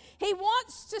choice. He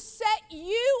wants to set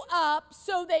you up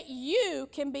so that you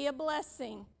can be a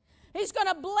blessing. He's going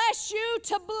to bless you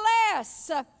to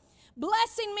bless.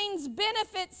 Blessing means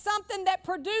benefit, something that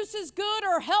produces good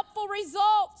or helpful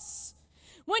results.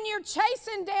 When you're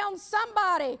chasing down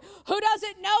somebody who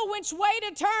doesn't know which way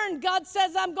to turn, God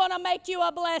says, I'm going to make you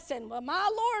a blessing. Well, my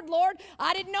Lord,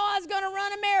 I didn't know I was going to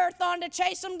run a marathon to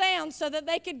chase them down so that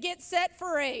they could get set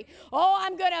free. Oh,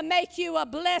 I'm going to make you a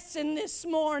blessing this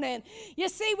morning. You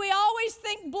see, we always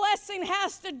think blessing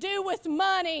has to do with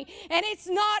money, and it's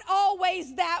not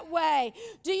always that way.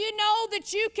 Do you know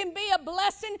that you can be a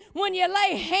blessing when you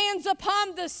lay hands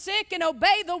upon the sick and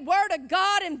obey the word of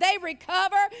God and they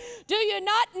recover? Do you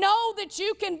not know that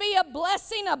you can be a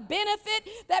blessing, a benefit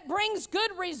that brings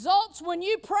good results when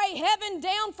you pray heaven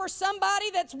down for somebody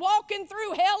that's walking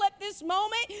through hell at this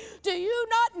moment? Do you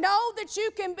not know that you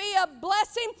can be a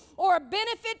blessing or a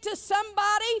benefit to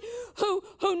somebody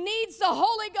who needs the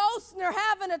Holy Ghost and they're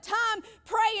having a time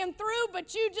praying through,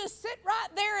 but you just sit right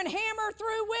there and hammer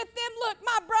through with them? Look,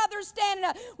 my brother's standing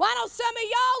up. Why don't some of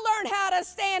y'all learn how to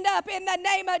stand up in the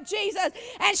name of Jesus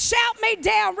and shout me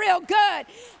down real good?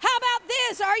 How about this?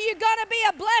 Are you going to be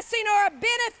a blessing or a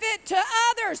benefit to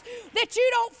others that you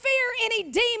don't fear any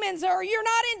demons or you're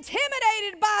not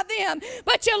intimidated by them,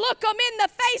 but you look them in the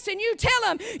face and you tell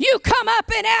them, you come up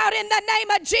and out in the name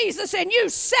of Jesus and you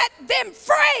set them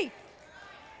free?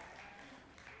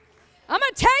 I'm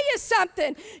going to tell you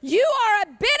something. You are a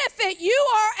benefit. You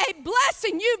are a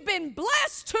blessing. You've been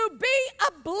blessed to be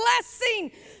a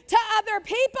blessing to other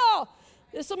people.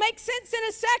 This will make sense in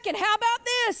a second. How about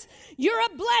this? You're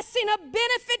a blessing, a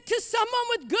benefit to someone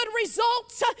with good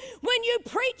results when you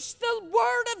preach the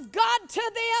word of God to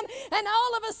them, and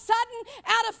all of a sudden,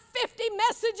 out of 50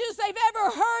 messages they've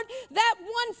ever heard, that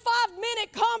 1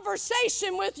 5-minute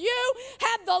conversation with you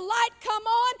had the light come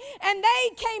on, and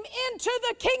they came into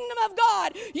the kingdom of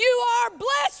God. You are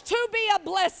blessed to be a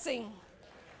blessing.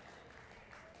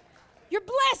 You're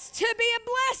blessed to be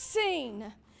a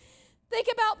blessing. Think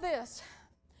about this.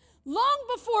 Long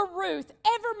before Ruth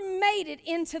ever made it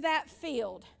into that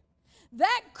field,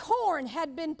 that corn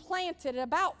had been planted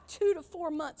about 2 to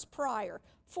 4 months prior.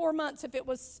 4 months if it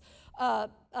was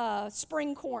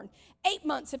spring corn. 8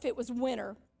 months if it was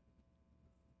winter.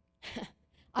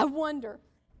 I wonder,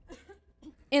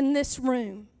 in this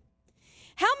room,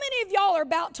 how many of y'all are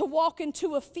about to walk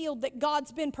into a field that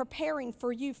God's been preparing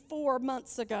for you 4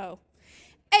 months ago,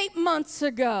 8 months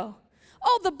ago?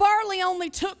 Oh, the barley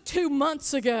only took 2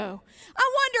 months ago.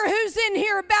 I wonder who's in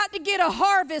here about to get a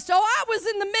harvest. Oh, I was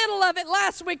in the middle of it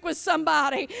last week with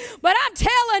somebody. But I'm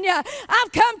telling you,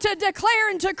 I've come to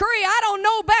declare and decree, I don't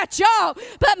know about y'all,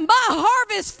 but my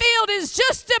harvest field is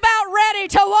just about ready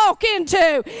to walk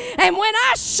into. And when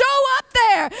I show up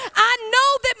there, I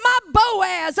know that my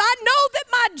Boaz, I know that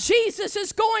my Jesus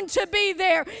is going to be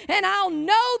there. And I'll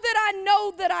know that I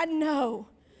know that I know.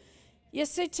 You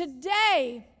see,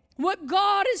 today, what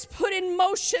God has put in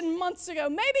motion months ago,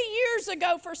 maybe years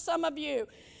ago for some of you.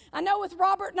 I know with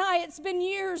Robert and I, it's been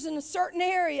years in a certain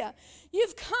area.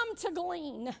 You've come to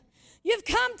glean. You've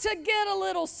come to get a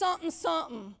little something,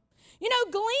 something. You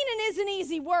know, gleaning isn't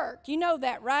easy work. You know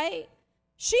that, right?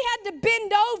 She had to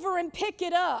bend over and pick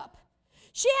it up.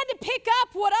 She had to pick up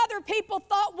what other people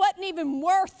thought wasn't even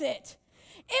worth it.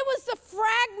 It was the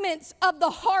fragments of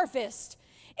the harvest.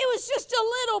 It was just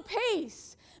a little piece.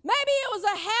 Maybe it was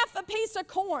a half a piece of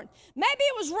corn. Maybe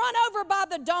it was run over by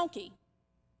the donkey.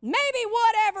 Maybe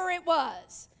whatever it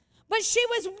was. But she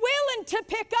was willing to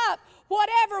pick up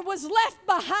whatever was left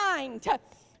behind.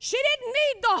 She didn't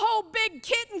need the whole big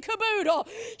kit and caboodle.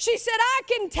 She said, I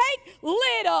can take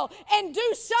little and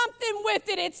do something with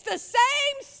it. It's the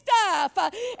same stuff,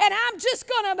 and I'm just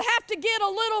going to have to get a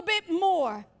little bit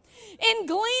more. In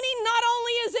gleaning, not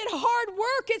only is it hard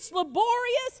work, it's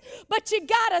laborious, but you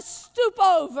got to stoop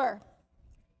over.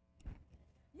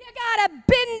 You got to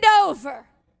bend over.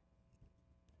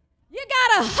 You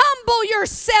got to humble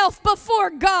yourself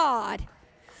before God.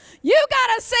 You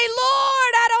got to say,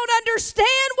 Lord, I don't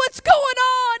understand what's going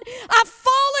on. I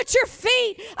fall at your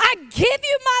feet. I give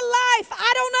you my life.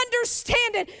 I don't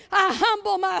understand it. I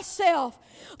humble myself.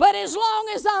 But as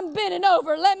long as I'm bending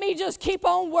over, let me just keep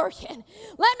on working.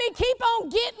 Let me keep on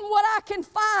getting what I can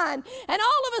find. And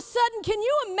all of a sudden, can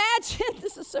you imagine?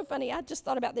 This is so funny. I just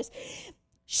thought about this.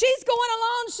 She's going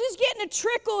along, she's getting a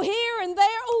trickle here and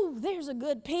there. Oh, there's a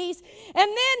good piece. And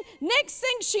then next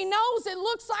thing she knows, it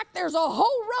looks like there's a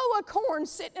whole row of corn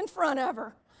sitting in front of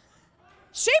her.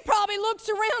 She probably looks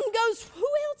around and goes,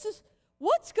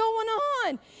 what's going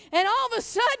on? And all of a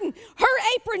sudden, her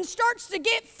apron starts to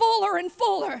get fuller and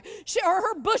fuller. Or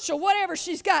her bushel, whatever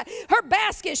she's got, her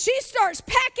basket, she starts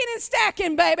packing and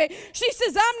stacking, baby. She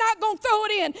says, I'm not going to throw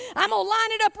it in. I'm going to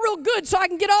line it up real good so I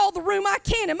can get all the room I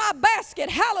can in my basket.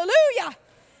 Hallelujah.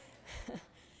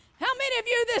 How many of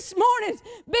you this morning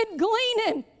been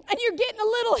gleaning and you're getting a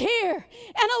little here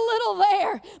and a little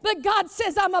there, but God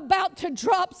says, I'm about to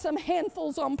drop some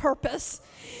handfuls on purpose.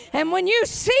 And when you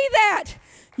see that,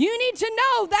 you need to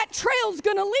know that trail's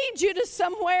going to lead you to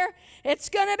somewhere. It's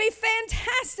going to be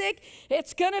fantastic.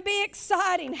 It's going to be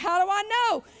exciting. How do I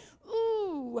know?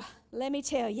 Ooh, let me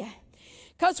tell you.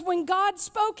 Because when God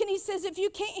spoke and he says, if you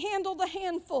can't handle the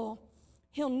handful,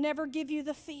 he'll never give you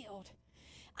the field.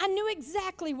 I knew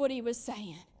exactly what he was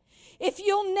saying. If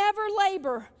you'll never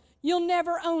labor, you'll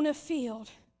never own a field.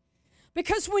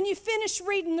 Because when you finish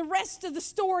reading the rest of the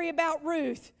story about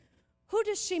Ruth, who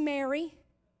does she marry?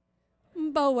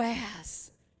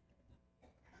 Boaz.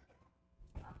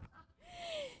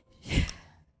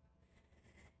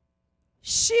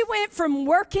 She went from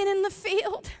working in the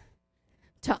field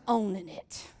to owning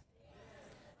it.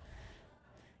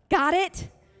 Got it?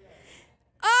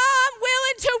 I'm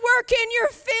willing to work in your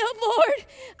field, Lord.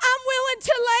 I'm willing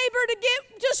to labor to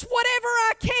get just whatever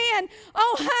I can.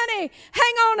 Oh, honey,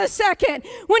 hang on a second.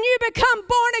 When you become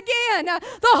born again,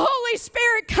 the Holy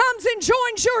Spirit comes and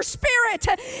joins your spirit.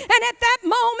 And at that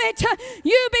moment,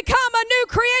 you become a new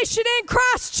creation in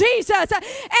Christ Jesus.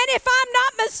 And if I'm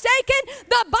not mistaken,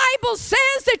 the Bible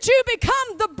says that you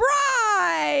become the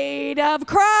bride of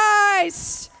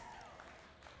Christ.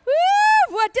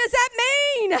 Woo! What does that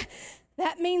mean?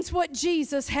 That means what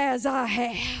Jesus has, I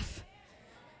have.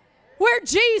 Where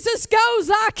Jesus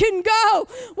goes, I can go.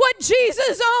 What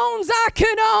Jesus owns, I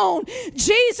can own.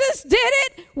 Jesus did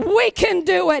it, we can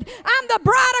do it. I'm the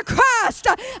bride of Christ.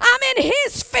 I'm in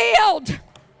his field.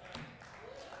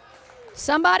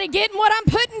 Somebody getting what I'm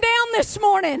putting down this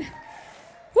morning?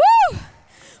 Woo!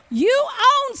 You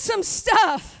own some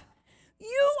stuff.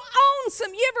 You own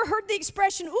some. You ever heard the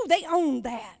expression, ooh, they own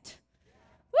that?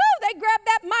 Woo, they grabbed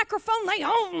that microphone, they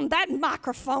own that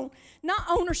microphone. Not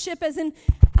ownership as in,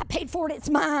 I paid for it, it's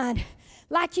mine.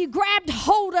 Like you grabbed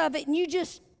hold of it and you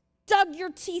just dug your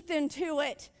teeth into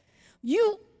it.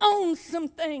 You own some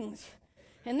things.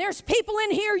 And there's people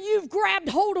in here, you've grabbed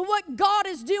hold of what God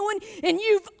is doing and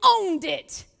you've owned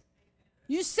it.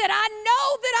 You said, I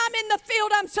know that I'm in the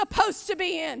field I'm supposed to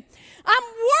be in. I'm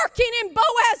working in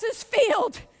Boaz's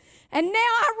field. And now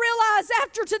I realize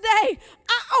after today,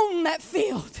 I own that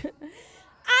field.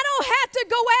 I don't have to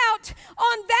go out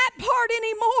on that part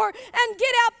anymore and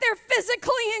get out there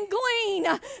physically and glean.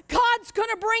 God's going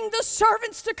to bring the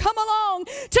servants to come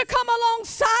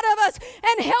alongside of us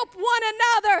and help one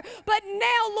another. But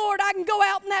now, Lord, I can go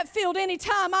out in that field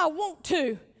anytime I want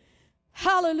to.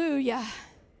 Hallelujah.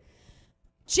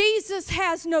 Jesus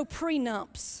has no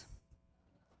prenups.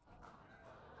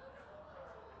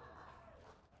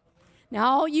 Now,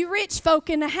 all you rich folk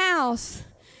in the house,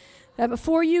 that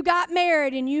before you got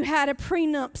married and you had a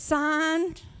prenup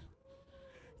signed,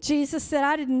 Jesus said,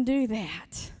 I didn't do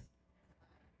that.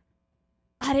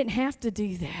 I didn't have to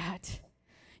do that.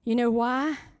 You know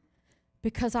why?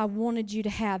 Because I wanted you to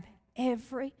have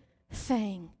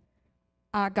everything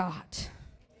I got.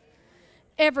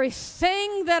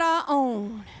 Everything that I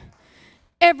own,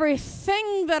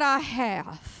 everything that I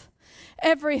have,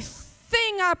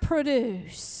 everything I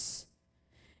produce.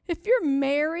 If you're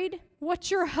married,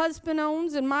 what your husband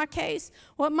owns, in my case,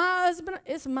 what my husband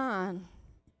is mine.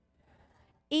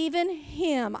 Even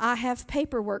him, I have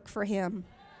paperwork for him.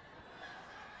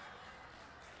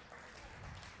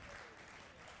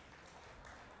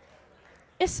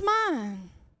 It's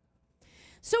mine.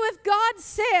 So if God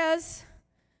says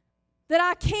that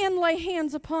I can lay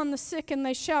hands upon the sick and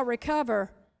they shall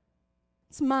recover,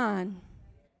 it's mine.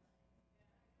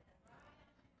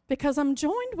 Because I'm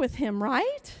joined with him,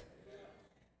 right?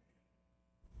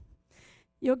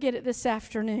 You'll get it this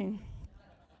afternoon.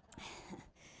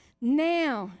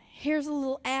 Now, here's a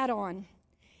little add-on.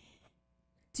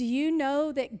 Do you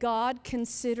know that God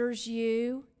considers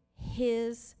you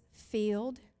his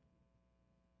field?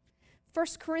 1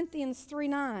 Corinthians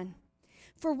 3:9.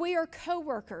 For we are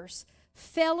co-workers,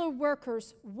 fellow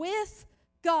workers with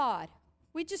God.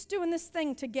 We just doing this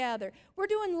thing together. We're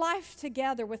doing life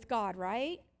together with God,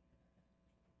 right?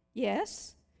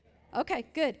 Yes? Okay,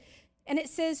 good. And it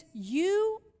says,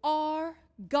 you are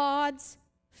God's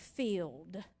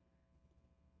field.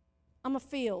 I'm a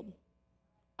field.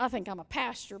 I think I'm a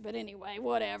pastor, but anyway,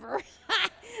 whatever.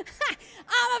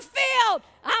 I'm a field.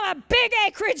 I'm a big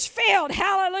acreage field.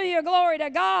 Hallelujah, glory to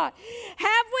God.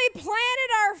 Have we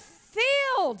planted our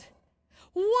field?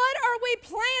 What are we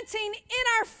planting in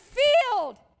our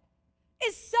field?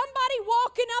 Is somebody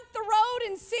walking up the road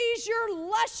and sees your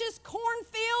luscious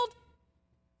cornfield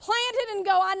planted and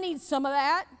go, I need some of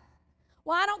that?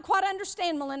 Well, I don't quite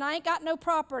understand, Melinda. I ain't got no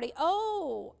property.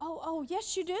 Oh,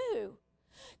 yes you do.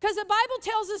 Because the Bible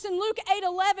tells us in Luke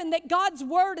 8:11 that God's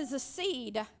word is a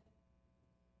seed.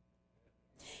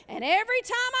 And every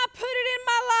time I put it in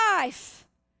my life,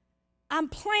 I'm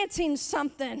planting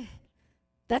something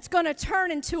that's going to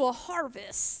turn into a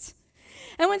harvest.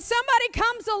 And when somebody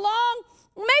comes along,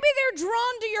 maybe they're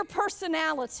drawn to your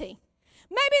personality.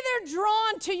 Maybe they're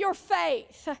drawn to your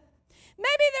faith.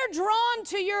 Maybe they're drawn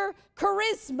to your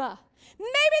charisma.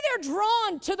 Maybe they're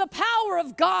drawn to the power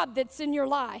of God that's in your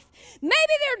life. Maybe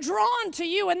they're drawn to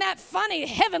you in that funny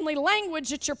heavenly language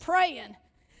that you're praying.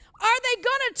 Are they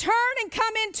going to turn and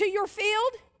come into your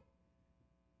field?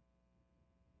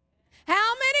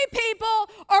 How many people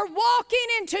are walking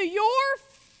into your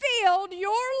field,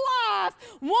 your life,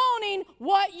 wanting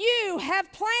what you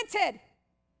have planted?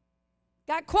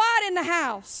 Got quiet in the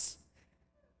house.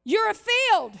 You're a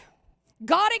field.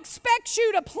 God expects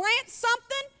you to plant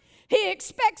something. He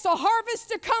expects a harvest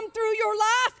to come through your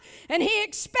life, and He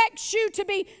expects you to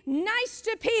be nice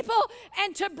to people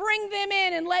and to bring them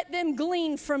in and let them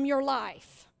glean from your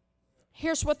life.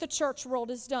 Here's what the church world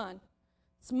has done.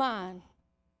 It's mine.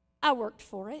 I worked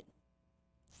for it.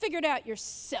 Figure it out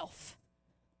yourself.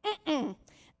 I ain't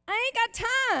got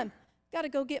time. Got to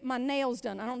go get my nails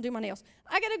done. I don't do my nails.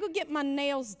 I got to go get my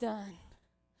nails done.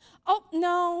 Oh,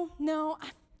 no,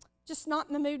 I'm just not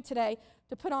in the mood today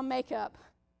to put on makeup.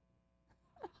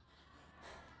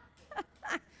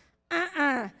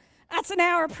 That's an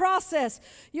hour process.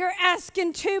 You're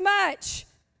asking too much.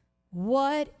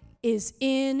 What is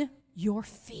in your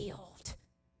field?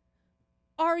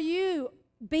 Are you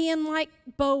being like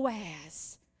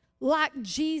Boaz, like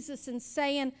Jesus, and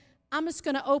saying, I'm just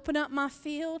going to open up my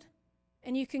field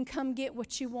and you can come get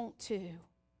what you want to?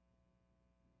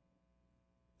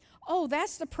 Oh,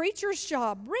 that's the preacher's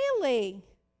job. Really?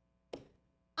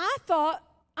 I thought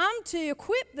I'm to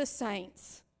equip the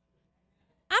saints.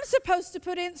 I'm supposed to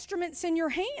put instruments in your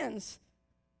hands.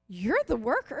 You're the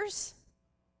workers.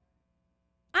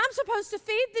 I'm supposed to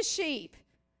feed the sheep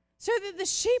so that the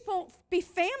sheep won't be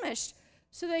famished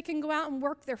so they can go out and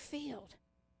work their field.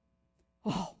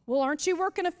 Oh, well, aren't you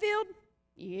working a field?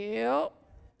 Yep,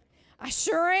 I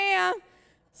sure am.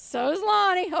 So is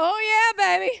Lonnie. Oh,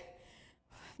 yeah, baby.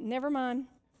 Never mind.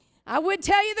 I would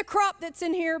tell you the crop that's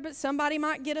in here, but somebody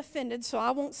might get offended, so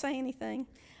I won't say anything.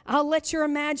 I'll let your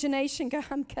imagination go.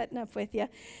 I'm cutting up with you.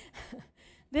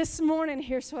 This morning,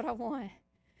 here's what I want.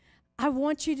 I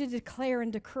want you to declare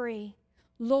and decree,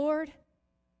 Lord,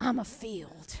 I'm a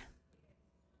field.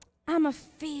 I'm a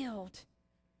field.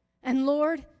 And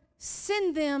Lord,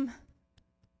 send them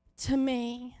to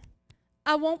me.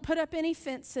 I won't put up any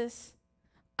fences.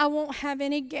 I won't have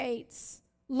any gates.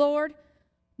 Lord,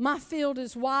 my field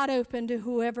is wide open to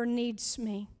whoever needs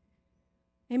me.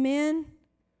 Amen?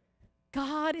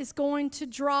 God is going to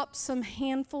drop some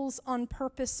handfuls on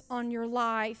purpose on your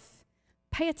life.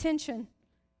 Pay attention.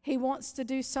 He wants to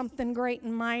do something great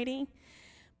and mighty.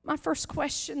 My first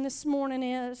question this morning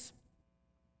is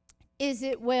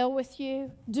it well with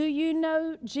you? Do you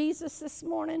know Jesus this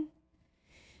morning?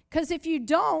 Because if you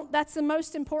don't, that's the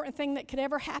most important thing that could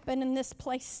ever happen in this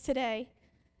place today,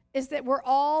 is that we're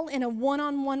all in a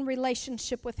one-on-one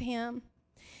relationship with Him.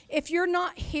 If you're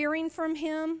not hearing from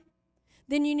Him,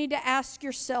 then you need to ask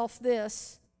yourself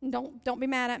this. Don't be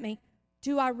mad at me.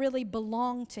 Do I really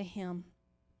belong to Him?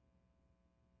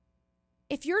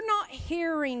 If you're not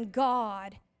hearing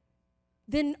God,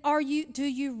 then do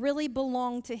you really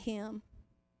belong to Him?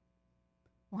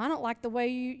 Well, I don't like the way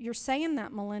you're saying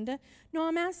that, Melinda. No,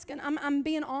 I'm asking. I'm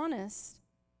being honest.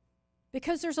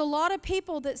 Because there's a lot of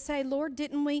people that say, Lord,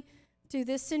 didn't we do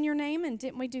this in your name? And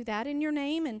didn't we do that in your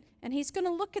name? And He's going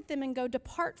to look at them and go,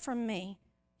 depart from me,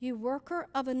 you worker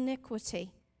of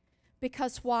iniquity.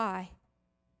 Because why?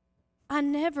 I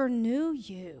never knew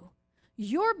you.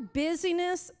 Your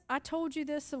busyness, I told you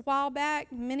this a while back,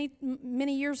 many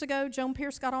years ago, Joan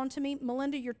Pierce got on to me,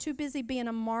 Melinda, you're too busy being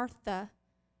a Martha,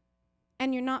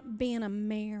 and you're not being a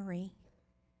Mary.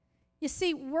 You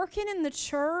see, working in the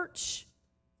church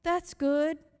That's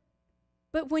good.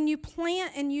 But when you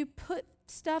plant and you put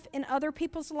stuff in other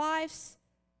people's lives,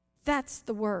 that's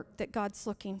the work that God's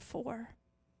looking for.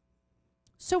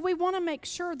 So we want to make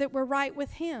sure that we're right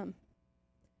with Him.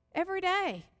 Every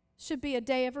day should be a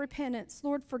day of repentance.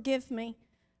 Lord, forgive me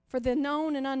for the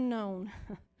known and unknown,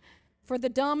 for the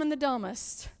dumb and the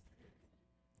dumbest,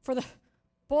 for the,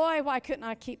 boy, why couldn't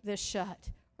I keep this shut?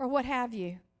 Or what have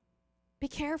you. Be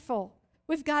careful.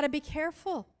 We've got to be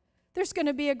careful. There's going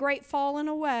to be a great falling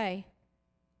away.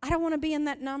 I don't want to be in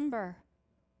that number.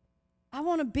 I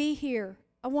want to be here.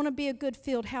 I want to be a good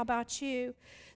field. How about you?